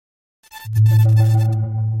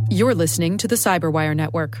You're listening to the Cyberwire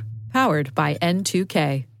Network, powered by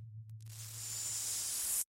N2K.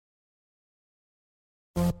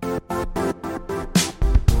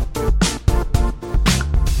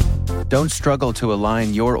 Don't struggle to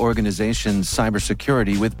align your organization's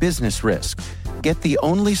cybersecurity with business risk. Get the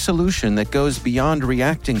only solution that goes beyond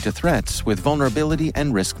reacting to threats with vulnerability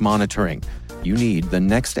and risk monitoring. You need the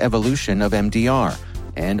next evolution of MDR,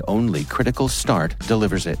 and only Critical Start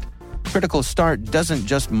delivers it. Critical Start doesn't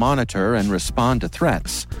just monitor and respond to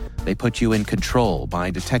threats. They put you in control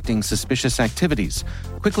by detecting suspicious activities,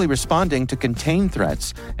 quickly responding to contain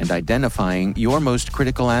threats, and identifying your most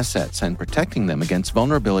critical assets and protecting them against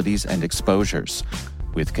vulnerabilities and exposures.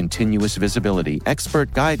 With continuous visibility,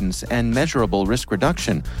 expert guidance, and measurable risk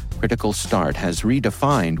reduction, Critical Start has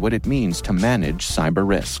redefined what it means to manage cyber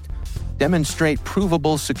risk. Demonstrate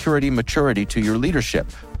provable security maturity to your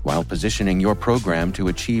leadership while positioning your program to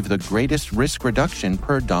achieve the greatest risk reduction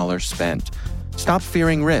per dollar spent. Stop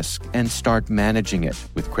fearing risk and start managing it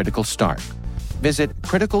with Critical Start. Visit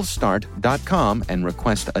criticalstart.com and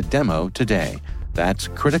request a demo today. That's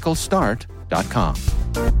criticalstart.com.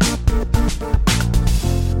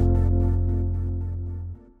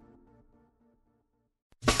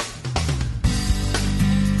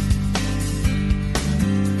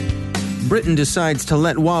 Britain decides to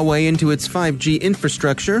let Huawei into its 5G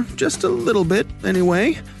infrastructure, just a little bit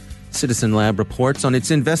anyway. Citizen Lab reports on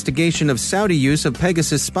its investigation of Saudi use of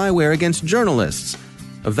Pegasus spyware against journalists.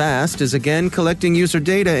 Avast is again collecting user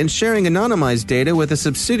data and sharing anonymized data with a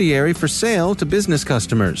subsidiary for sale to business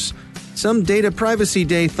customers. Some Data Privacy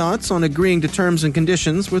Day thoughts on agreeing to terms and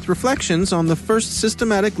conditions with reflections on the first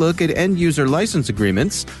systematic look at end-user license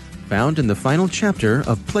agreements found in the final chapter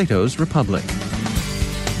of Plato's Republic.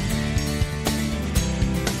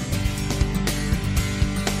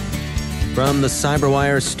 From the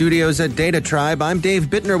Cyberwire studios at Data Tribe, I'm Dave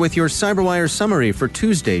Bittner with your Cyberwire summary for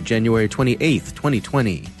Tuesday, January 28th,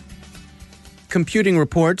 2020. Computing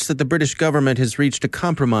reports that the British government has reached a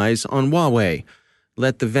compromise on Huawei.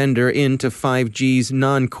 Let the vendor into 5G's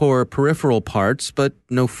non-core peripheral parts, but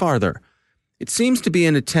no farther. It seems to be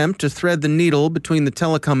an attempt to thread the needle between the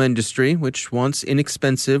telecom industry, which wants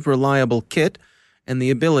inexpensive, reliable kit, and the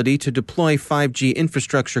ability to deploy 5G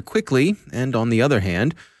infrastructure quickly, and on the other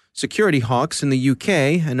hand, security hawks in the UK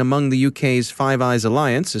and among the UK's Five Eyes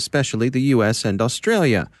alliance, especially the US and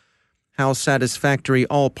Australia. How satisfactory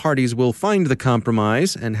all parties will find the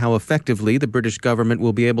compromise and how effectively the British government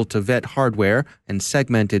will be able to vet hardware and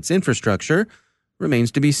segment its infrastructure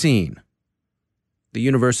remains to be seen. The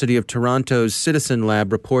University of Toronto's Citizen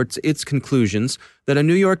Lab reports its conclusions that a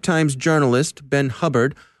New York Times journalist, Ben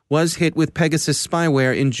Hubbard, was hit with Pegasus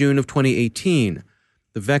spyware in June of 2018.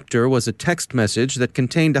 The vector was a text message that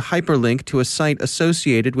contained a hyperlink to a site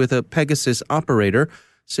associated with a Pegasus operator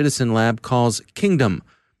Citizen Lab calls Kingdom,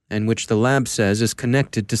 and which the lab says is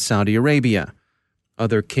connected to Saudi Arabia.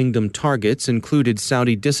 Other Kingdom targets included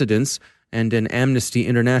Saudi dissidents and an Amnesty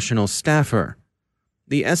International staffer.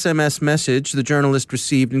 The SMS message the journalist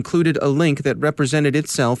received included a link that represented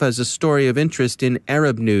itself as a story of interest in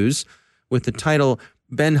Arab news, with the title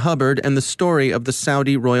Ben Hubbard and the Story of the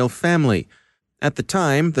Saudi Royal Family. At the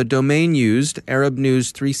time, the domain used,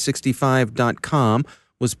 ArabNews365.com,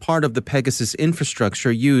 was part of the Pegasus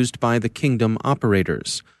infrastructure used by the Kingdom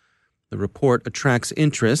operators. The report attracts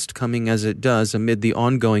interest, coming as it does amid the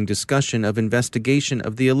ongoing discussion of investigation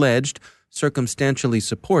of the alleged, circumstantially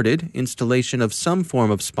supported, installation of some form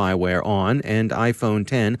of spyware on and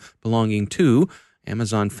iPhone X belonging to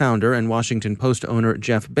Amazon founder and Washington Post owner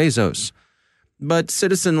Jeff Bezos. But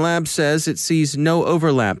Citizen Lab says it sees no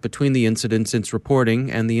overlap between the incidents it's reporting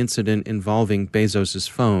and the incident involving Bezos'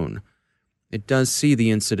 phone. It does see the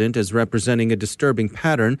incident as representing a disturbing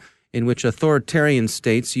pattern in which authoritarian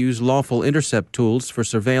states use lawful intercept tools for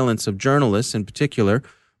surveillance of journalists in particular,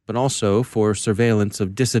 but also for surveillance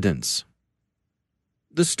of dissidents.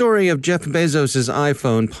 The story of Jeff Bezos'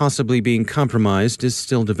 iPhone possibly being compromised is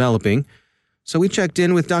still developing, so we checked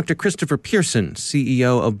in with Dr. Christopher Pearson,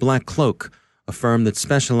 CEO of Black Cloak, a firm that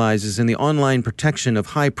specializes in the online protection of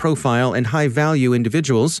high-profile and high-value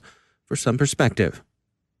individuals, for some perspective.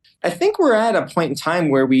 I think we're at a point in time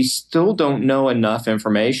where we still don't know enough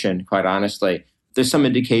information, quite honestly. There's some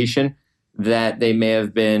indication that they may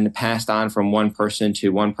have been passed on from one person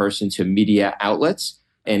to media outlets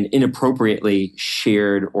and inappropriately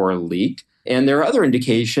shared or leaked. And there are other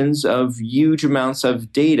indications of huge amounts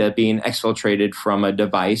of data being exfiltrated from a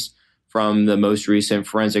device from the most recent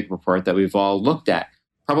forensic report that we've all looked at.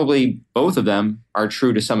 Probably both of them are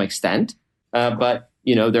true to some extent, but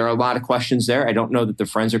there are a lot of questions there. I don't know that the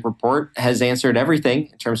forensic report has answered everything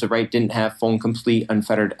in terms of, didn't have full and complete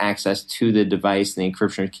unfettered access to the device and the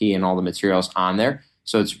encryption key and all the materials on there.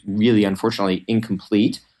 So it's really, unfortunately,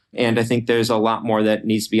 incomplete. And I think there's a lot more that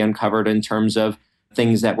needs to be uncovered in terms of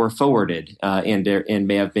things that were forwarded and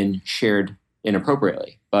may have been shared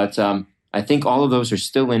inappropriately. But I think all of those are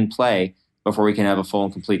still in play before we can have a full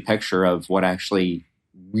and complete picture of what actually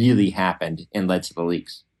really happened and led to the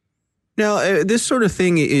leaks. Now, this sort of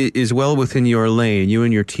thing is well within your lane. You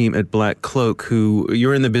and your team at Black Cloak, who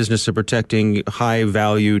you're in the business of protecting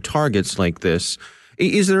high-value targets like this.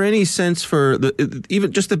 Is there any sense for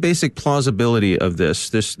even just the basic plausibility of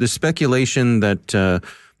this speculation that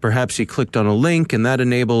perhaps he clicked on a link and that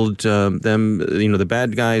enabled them, the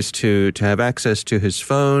bad guys, to have access to his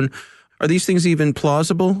phone? Are these things even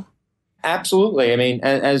plausible? Absolutely. I mean,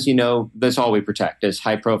 as you know, that's all we protect is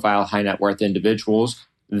high-profile, high-net-worth individuals.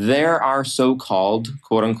 There are so-called,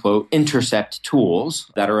 quote-unquote, intercept tools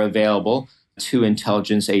that are available to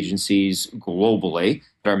intelligence agencies globally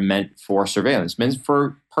that are meant for surveillance, meant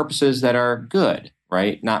for purposes that are good,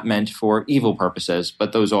 right? Not meant for evil purposes,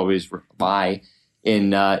 but those always lie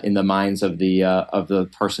in the minds of the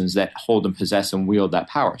persons that hold and possess and wield that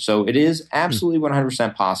power. So it is absolutely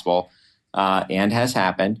 100% possible and has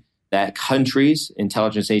happened that countries,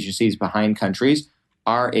 intelligence agencies behind countries,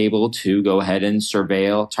 are able to go ahead and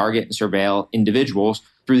target and surveil individuals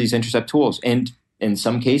through these intercept tools. And in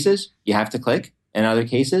some cases, you have to click. In other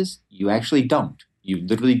cases, you actually don't. You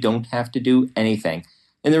literally don't have to do anything.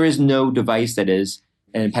 And there is no device that is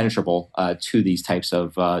impenetrable to these types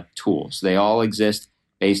of tools. They all exist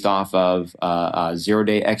based off of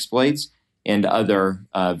zero-day exploits and other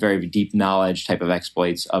very deep knowledge type of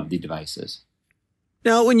exploits of the devices.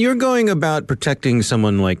 Now, when you're going about protecting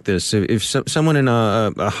someone like this, if someone in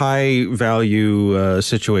a high-value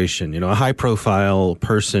situation, a high-profile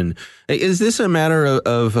person, is this a matter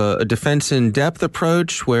of a defense-in-depth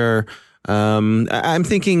approach where I'm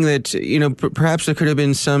thinking that, perhaps there could have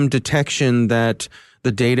been some detection that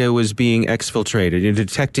the data was being exfiltrated,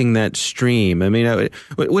 detecting that stream? I mean,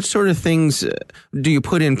 what sort of things do you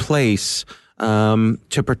put in place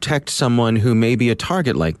to protect someone who may be a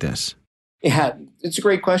target like this? Yeah, it's a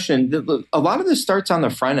great question. A lot of this starts on the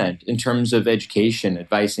front end in terms of education,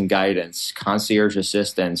 advice and guidance, concierge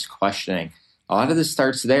assistance, questioning. A lot of this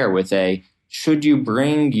starts there with should you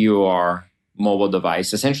bring your mobile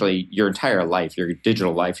device, essentially your entire life, your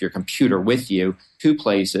digital life, your computer with you to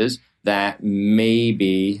places that may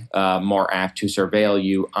be more apt to surveil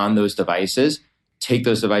you on those devices, take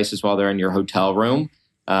those devices while they're in your hotel room,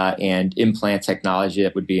 and implant technology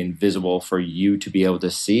that would be invisible for you to be able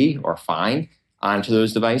to see or find onto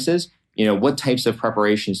those devices. What types of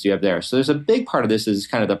preparations do you have there? So there's a big part of this is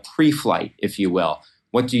kind of the pre-flight, if you will.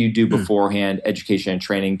 What do you do beforehand, education and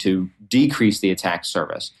training to decrease the attack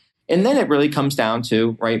surface? And then it really comes down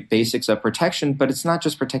to, basics of protection, but it's not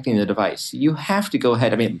just protecting the device. You have to go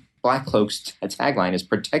ahead. I mean, Black Cloak's tagline is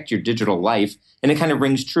protect your digital life, and it kind of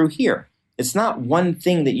rings true here. It's not one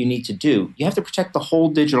thing that you need to do. You have to protect the whole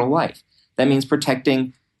digital life. That means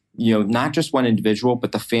protecting, not just one individual,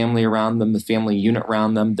 but the family around them, the family unit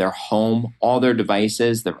around them, their home, all their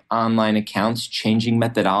devices, their online accounts, changing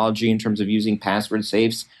methodology in terms of using password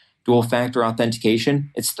safes, dual factor authentication.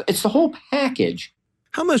 It's the whole package.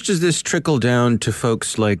 How much does this trickle down to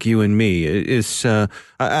folks like you and me?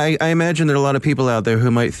 I imagine there are a lot of people out there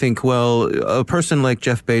who might think, well, a person like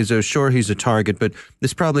Jeff Bezos, sure, he's a target, but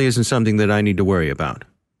this probably isn't something that I need to worry about.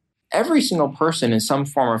 Every single person in some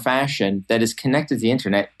form or fashion that is connected to the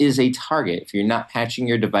internet is a target. If you're not patching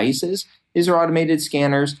your devices, these are automated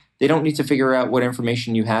scanners. They don't need to figure out what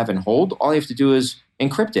information you have and hold. All you have to do is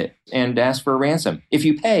encrypt it and ask for a ransom. If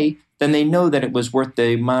you pay, then they know that it was worth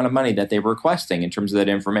the amount of money that they were requesting in terms of that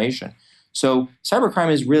information. So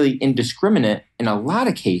cybercrime is really indiscriminate in a lot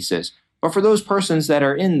of cases, but for those persons that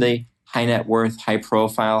are in the high net worth, high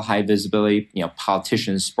profile, high visibility,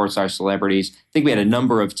 politicians, sports stars, celebrities, I think we had a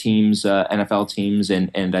number of teams, NFL teams,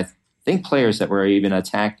 and I think players that were even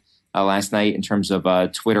attacked last night in terms of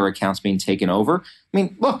Twitter accounts being taken over. I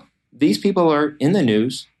mean, look, these people are in the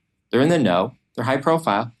news, they're in the know, they're high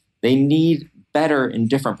profile, they need better and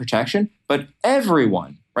different protection, but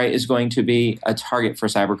everyone, is going to be a target for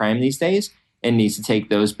cybercrime these days and needs to take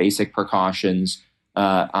those basic precautions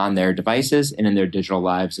on their devices and in their digital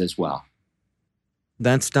lives as well.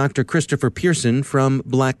 That's Dr. Christopher Pearson from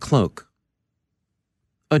Black Cloak.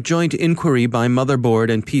 A joint inquiry by Motherboard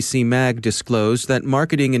and PC Mag disclosed that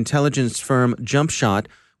marketing intelligence firm JumpShot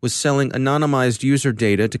was selling anonymized user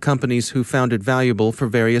data to companies who found it valuable for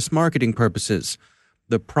various marketing purposes.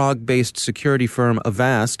 The Prague-based security firm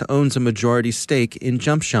Avast owns a majority stake in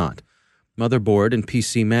JumpShot. Motherboard and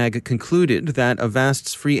PC Mag concluded that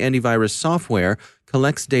Avast's free antivirus software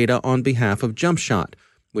collects data on behalf of JumpShot,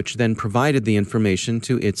 which then provided the information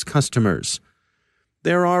to its customers.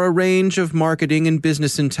 There are a range of marketing and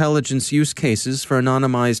business intelligence use cases for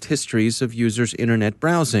anonymized histories of users' internet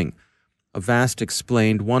browsing. Avast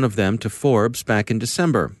explained one of them to Forbes back in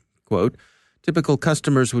December. Quote, typical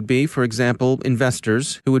customers would be, for example,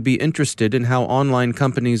 investors who would be interested in how online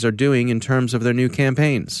companies are doing in terms of their new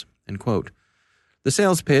campaigns. End quote. The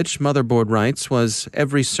sales pitch, Motherboard writes, was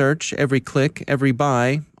every search, every click, every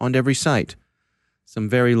buy on every site. Some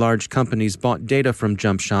very large companies bought data from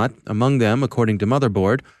JumpShot, among them, according to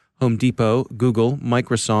Motherboard, Home Depot, Google,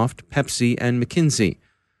 Microsoft, Pepsi, and McKinsey.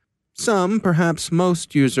 Some, perhaps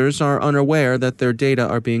most users are unaware that their data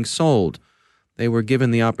are being sold. They were given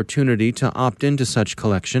the opportunity to opt into such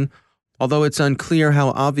collection, although it's unclear how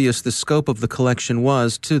obvious the scope of the collection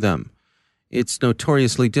was to them. It's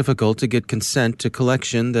notoriously difficult to get consent to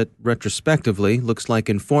collection that retrospectively looks like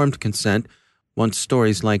informed consent once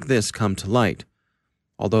stories like this come to light.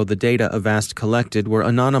 Although the data Avast collected were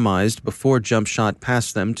anonymized before JumpShot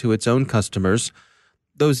passed them to its own customers,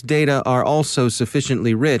 those data are also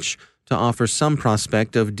sufficiently rich to offer some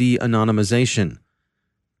prospect of de-anonymization.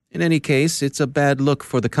 In any case, it's a bad look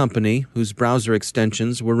for the company, whose browser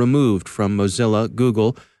extensions were removed from Mozilla,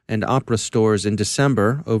 Google, and Opera stores in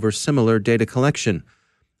December over similar data collection.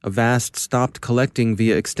 Avast stopped collecting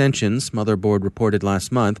via extensions, Motherboard reported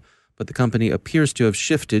last month, but the company appears to have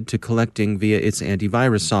shifted to collecting via its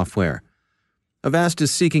antivirus software. Avast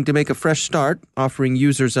is seeking to make a fresh start, offering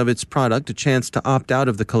users of its product a chance to opt out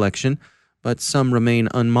of the collection, but some remain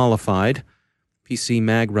unmollified. PC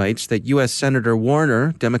Mag writes that U.S. Senator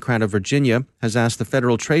Warner, Democrat of Virginia, has asked the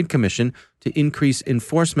Federal Trade Commission to increase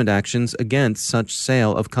enforcement actions against such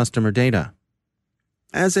sale of customer data.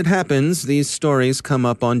 As it happens, these stories come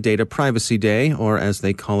up on Data Privacy Day, or as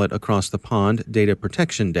they call it across the pond, Data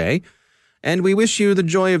Protection Day. And we wish you the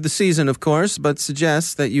joy of the season, of course, but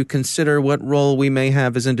suggest that you consider what role we may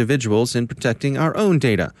have as individuals in protecting our own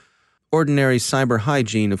data. Ordinary cyber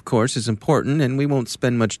hygiene, of course, is important, and we won't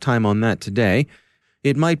spend much time on that today.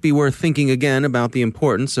 It might be worth thinking again about the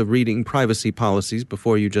importance of reading privacy policies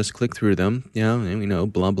before you just click through them.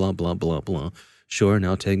 Blah, blah, blah, blah, blah. Sure,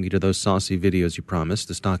 now take me to those saucy videos you promised,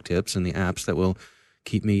 the stock tips and the apps that will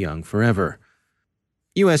keep me young forever.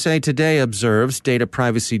 USA Today observes Data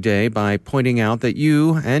Privacy Day by pointing out that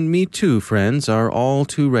you, and me too, friends, are all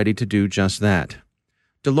too ready to do just that.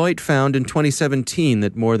 Deloitte found in 2017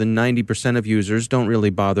 that more than 90% of users don't really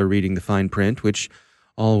bother reading the fine print, which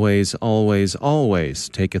always, always, always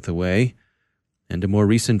taketh away. And a more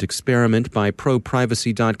recent experiment by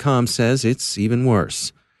ProPrivacy.com says it's even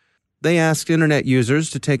worse. They asked Internet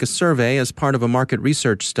users to take a survey as part of a market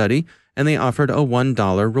research study, and they offered a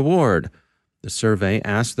 $1 reward. The survey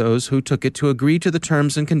asked those who took it to agree to the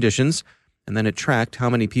terms and conditions, and then it tracked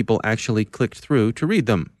how many people actually clicked through to read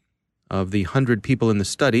them. Of the 100 people in the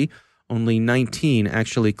study, only 19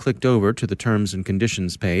 actually clicked over to the terms and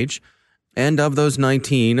conditions page. And of those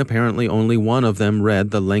 19, apparently only one of them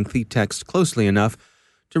read the lengthy text closely enough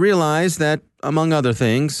to realize that, among other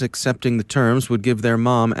things, accepting the terms would give their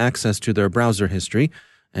mom access to their browser history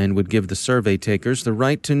and would give the survey takers the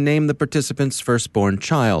right to name the participant's firstborn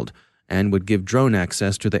child and would give drone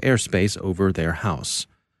access to the airspace over their house.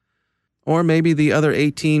 Or maybe the other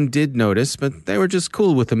 18 did notice, but they were just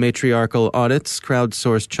cool with the matriarchal audits,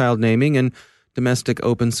 crowdsourced child naming, and domestic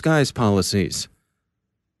open skies policies.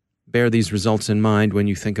 Bear these results in mind when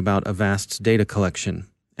you think about Avast's data collection.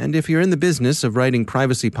 And if you're in the business of writing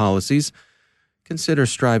privacy policies, consider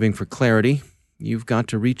striving for clarity. You've got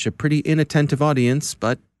to reach a pretty inattentive audience,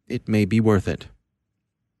 but it may be worth it.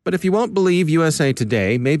 But if you won't believe USA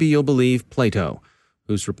Today, maybe you'll believe Plato,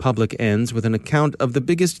 whose Republic ends with an account of the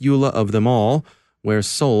biggest EULA of them all, where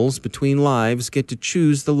souls between lives get to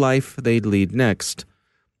choose the life they'd lead next.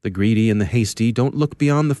 The greedy and the hasty don't look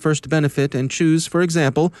beyond the first benefit and choose, for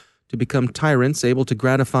example, to become tyrants able to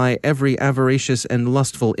gratify every avaricious and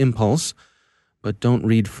lustful impulse, but don't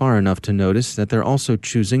read far enough to notice that they're also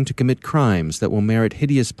choosing to commit crimes that will merit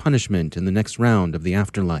hideous punishment in the next round of the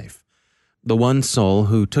afterlife. The one soul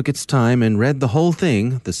who took its time and read the whole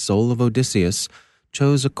thing, the soul of Odysseus,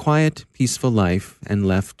 chose a quiet, peaceful life and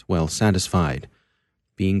left well satisfied.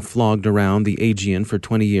 Being flogged around the Aegean for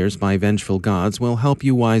 20 years by vengeful gods will help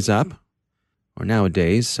you wise up. Or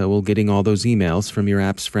nowadays, so will getting all those emails from your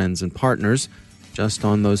app's friends and partners just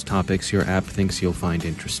on those topics your app thinks you'll find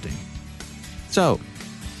interesting. So,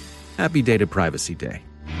 happy Data Privacy Day.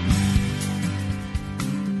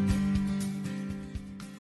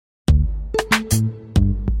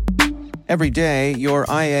 Every day, your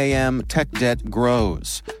IAM tech debt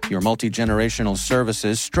grows. Your multi-generational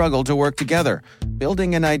services struggle to work together.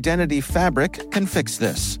 Building an identity fabric can fix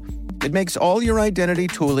this. It makes all your identity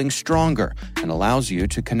tooling stronger and allows you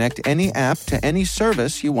to connect any app to any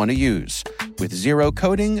service you want to use, with zero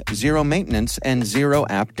coding, zero maintenance, and zero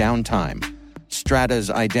app downtime. Strata's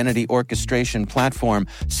identity orchestration platform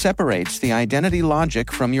separates the identity logic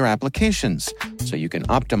from your applications, so you can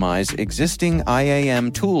optimize existing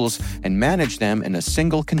IAM tools and manage them in a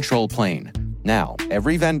single control plane. Now,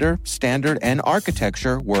 every vendor, standard, and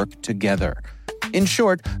architecture work together. In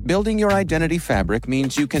short, building your identity fabric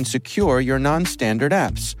means you can secure your non-standard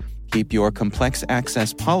apps, keep your complex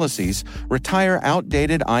access policies, retire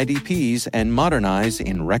outdated IDPs, and modernize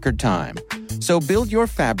in record time. So build your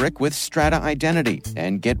fabric with Strata Identity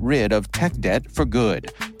and get rid of tech debt for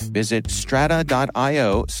good. Visit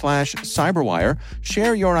strata.io/cyberwire,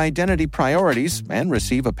 share your identity priorities, and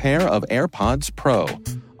receive a pair of AirPods Pro.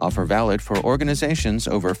 Offer valid for organizations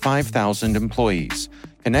over 5,000 employees.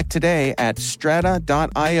 Connect today at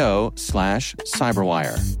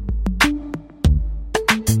strata.io/cyberwire.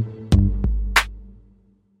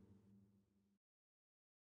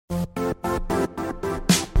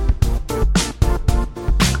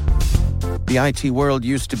 The IT world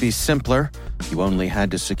used to be simpler. You only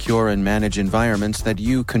had to secure and manage environments that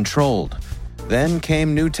you controlled. Then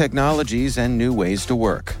came new technologies and new ways to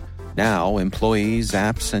work. Now, employees,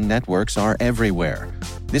 apps, and networks are everywhere.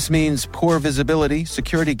 This means poor visibility,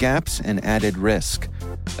 security gaps, and added risk.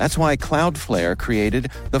 That's why Cloudflare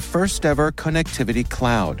created the first-ever connectivity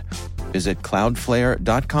cloud. Visit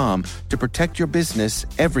cloudflare.com to protect your business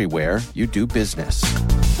everywhere you do business.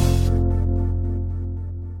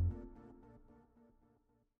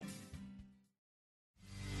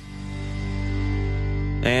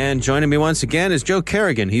 And joining me once again is Joe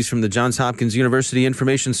Carrigan. He's from the Johns Hopkins University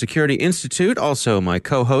Information Security Institute, also my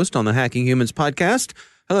co-host on the Hacking Humans podcast.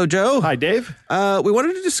 Hello, Joe. Hi, Dave. We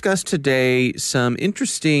wanted to discuss today some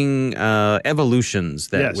interesting evolutions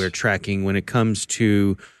that we're tracking when it comes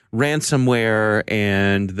to ransomware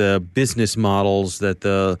and the business models that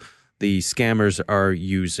the scammers are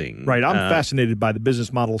using. Right. I'm fascinated by the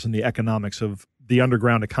business models and the economics of the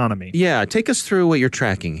underground economy. Yeah. Take us through what you're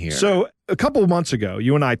tracking here. So a couple of months ago,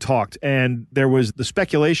 you and I talked, and there was the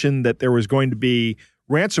speculation that there was going to be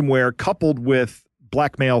ransomware coupled with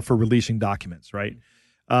blackmail for releasing documents, right?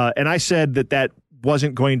 And I said that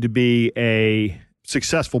wasn't going to be a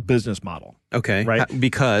successful business model. Okay. Right?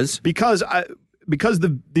 Because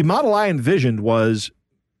the model I envisioned was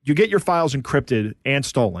you get your files encrypted and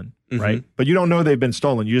stolen, right? But you don't know they've been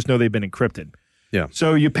stolen. You just know they've been encrypted. Yeah.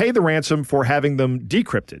 So you pay the ransom for having them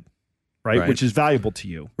decrypted, right? Which is valuable to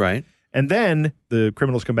you. Right. And then the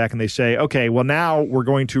criminals come back and they say, okay, well, now we're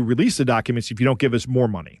going to release the documents if you don't give us more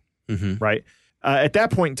money, right? At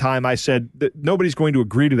that point in time, I said that nobody's going to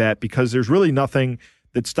agree to that because there's really nothing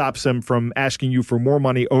that stops them from asking you for more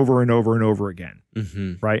money over and over and over again,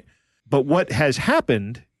 right? But what has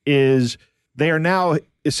happened is they are now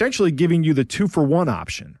essentially giving you the 2-for-1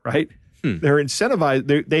 option, right? They're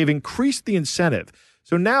incentivized. They've increased the incentive.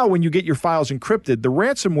 So now when you get your files encrypted, the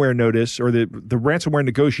ransomware notice or the ransomware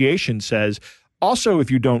negotiation says, also,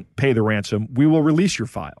 if you don't pay the ransom, we will release your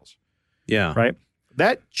files. Yeah. Right?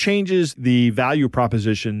 That changes the value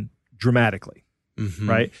proposition dramatically,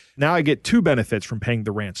 right? Now I get two benefits from paying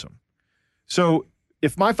the ransom. So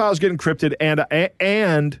if my files get encrypted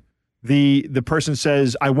and the person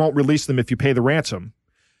says, I won't release them if you pay the ransom,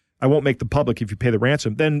 I won't make them public if you pay the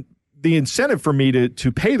ransom, then the incentive for me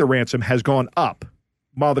to pay the ransom has gone up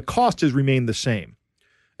while the cost has remained the same.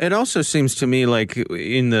 It also seems to me like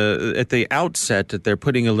at the outset that they're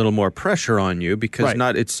putting a little more pressure on you because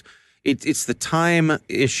it's the time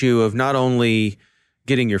issue of not only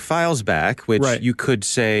getting your files back, which you could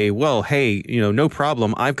say, well, hey, no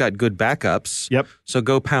problem. I've got good backups. Yep. So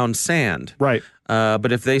go pound sand. Right.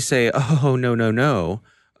 But if they say, oh, no,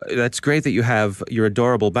 that's great that you have your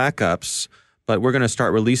adorable backups, but we're going to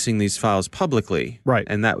start releasing these files publicly. Right.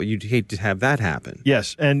 And that you'd hate to have that happen.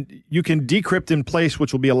 Yes. And you can decrypt in place,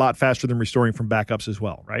 which will be a lot faster than restoring from backups as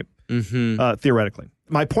well, right? Theoretically.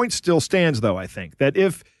 My point still stands, though, I think, that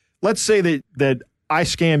if, let's say that I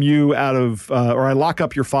scam you out of, or I lock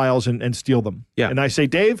up your files and steal them. Yeah. And I say,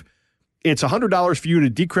 Dave, it's $100 for you to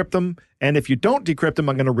decrypt them. And if you don't decrypt them,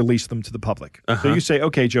 I'm going to release them to the public. So you say,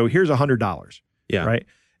 okay, Joe, here's $100. Yeah. Right.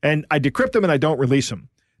 And I decrypt them and I don't release them.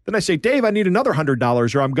 Then I say, Dave, I need another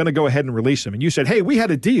 $100 or I'm going to go ahead and release them. And you said, hey, we had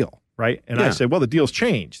a deal, right? And I said, well, the deal's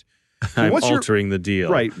changed. I'm altering the deal.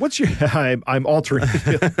 Right. What's your, I'm altering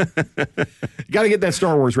the deal. You got to get that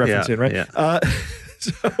Star Wars reference in, right? Yeah.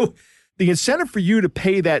 the incentive for you to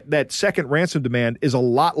pay that second ransom demand is a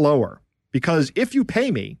lot lower, because if you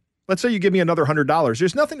pay me, let's say you give me another $100,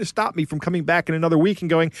 there's nothing to stop me from coming back in another week and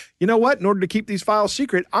going, you know what, in order to keep these files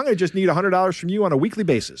secret, I'm going to just need $100 from you on a weekly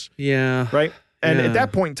basis. Yeah. Right? And Yeah. at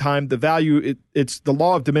that point in time, the value, it's the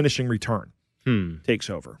law of diminishing return takes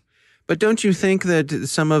over. But don't you think that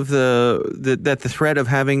some of the threat of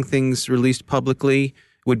having things released publicly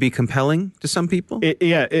would be compelling to some people?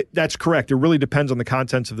 That's correct. It really depends on the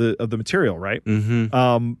contents of the material, right?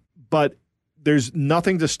 Mm-hmm. But there's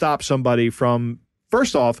nothing to stop somebody from,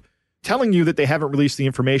 first off, telling you that they haven't released the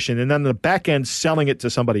information, and then on the back end selling it to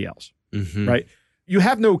somebody else, right? You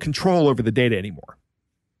have no control over the data anymore.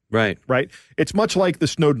 Right. Right? It's much like the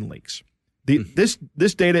Snowden leaks. This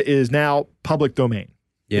data is now public domain.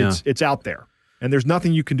 Yeah. It's out there, and there's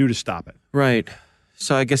nothing you can do to stop it. Right.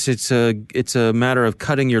 So I guess it's a matter of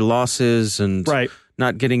cutting your losses and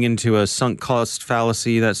not getting into a sunk cost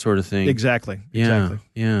fallacy, that sort of thing. Exactly. Yeah. Exactly.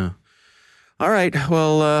 Yeah. All right.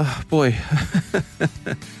 Well, boy,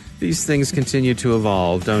 these things continue to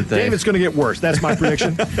evolve, don't they? Dave, it's going to get worse. That's my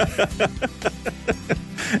prediction.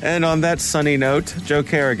 And on that sunny note, Joe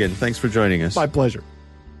Carrigan, thanks for joining us. My pleasure.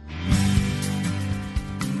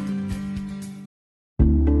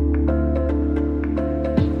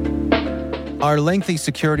 Are lengthy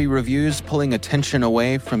security reviews pulling attention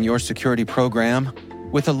away from your security program?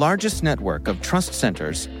 With the largest network of trust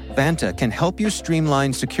centers, Vanta can help you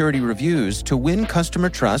streamline security reviews to win customer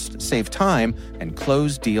trust, save time, and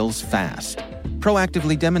close deals fast.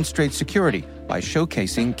 Proactively demonstrate security by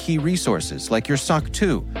showcasing key resources like your SOC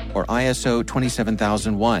 2 or ISO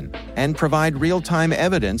 27001 and provide real-time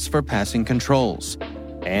evidence for passing controls.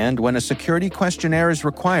 And when a security questionnaire is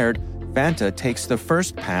required, Vanta takes the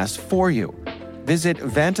first pass for you. Visit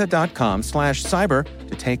vanta.com/cyber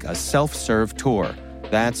to take a self-serve tour.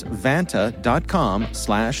 That's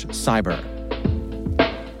vanta.com/cyber.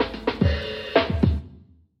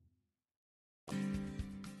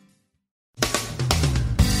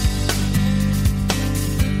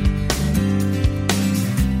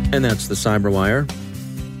 And that's the Cyberwire.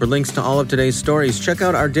 For links to all of today's stories, check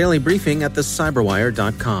out our daily briefing at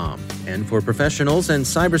thecyberwire.com. And for professionals and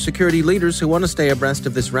cybersecurity leaders who want to stay abreast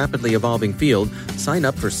of this rapidly evolving field, sign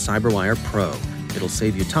up for Cyberwire Pro. It'll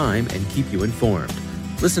save you time and keep you informed.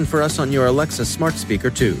 Listen for us on your Alexa smart speaker,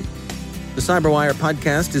 too. The Cyberwire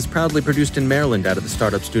podcast is proudly produced in Maryland out of the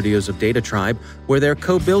startup studios of Data Tribe, where they're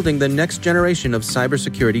co-building the next generation of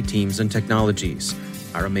cybersecurity teams and technologies.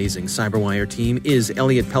 Our amazing Cyberwire team is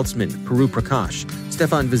Elliot Peltzman, Puru Prakash,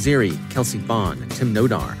 Stefan Vaziri, Kelsey Bond, Tim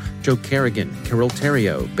Nodar, Joe Carrigan, Carol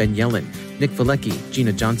Terrio, Ben Yellen, Nick Valecki,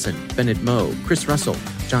 Gina Johnson, Bennett Moe, Chris Russell,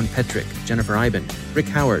 John Petrick, Jennifer Iben, Rick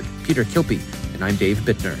Howard, Peter Kilpie, and I'm Dave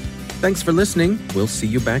Bittner. Thanks for listening. We'll see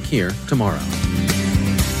you back here tomorrow.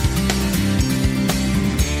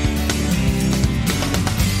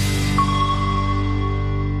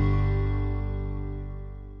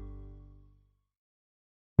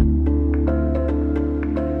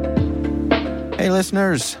 Hey,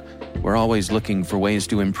 listeners. We're always looking for ways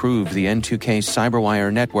to improve the N2K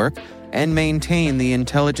Cyberwire network and maintain the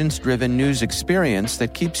intelligence-driven news experience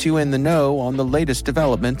that keeps you in the know on the latest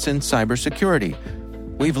developments in cybersecurity.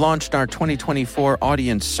 We've launched our 2024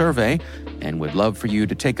 audience survey and would love for you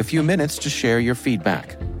to take a few minutes to share your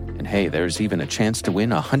feedback. And hey, there's even a chance to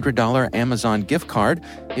win a $100 Amazon gift card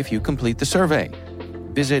if you complete the survey.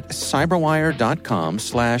 Visit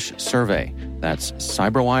cyberwire.com/survey. That's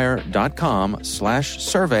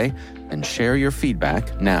cyberwire.com/survey and share your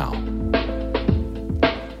feedback now.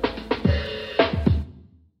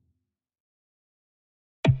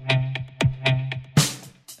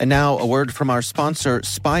 And now a word from our sponsor,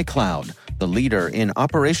 SpyCloud, the leader in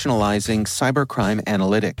operationalizing cybercrime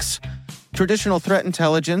analytics. Traditional threat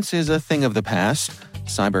intelligence is a thing of the past.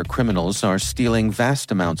 Cyber criminals are stealing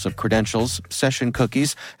vast amounts of credentials, session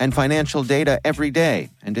cookies, and financial data every day,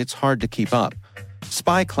 and it's hard to keep up.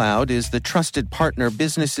 SpyCloud is the trusted partner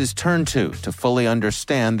businesses turn to fully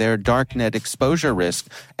understand their darknet exposure risk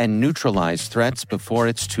and neutralize threats before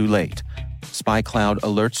it's too late. SpyCloud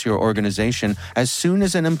alerts your organization as soon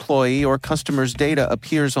as an employee or customer's data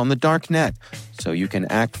appears on the darknet, so you can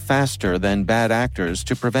act faster than bad actors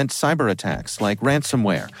to prevent cyber attacks like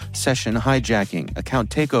ransomware, session hijacking, account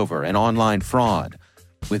takeover, and online fraud.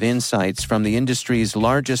 With insights from the industry's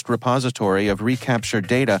largest repository of recaptured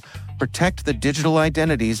data, protect the digital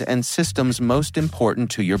identities and systems most important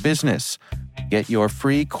to your business. Get your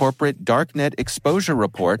free corporate darknet exposure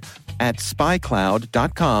report at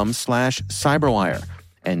spycloud.com/cyberwire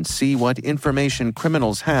and see what information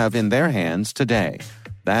criminals have in their hands today.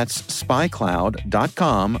 That's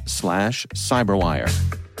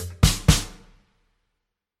spycloud.com/cyberwire.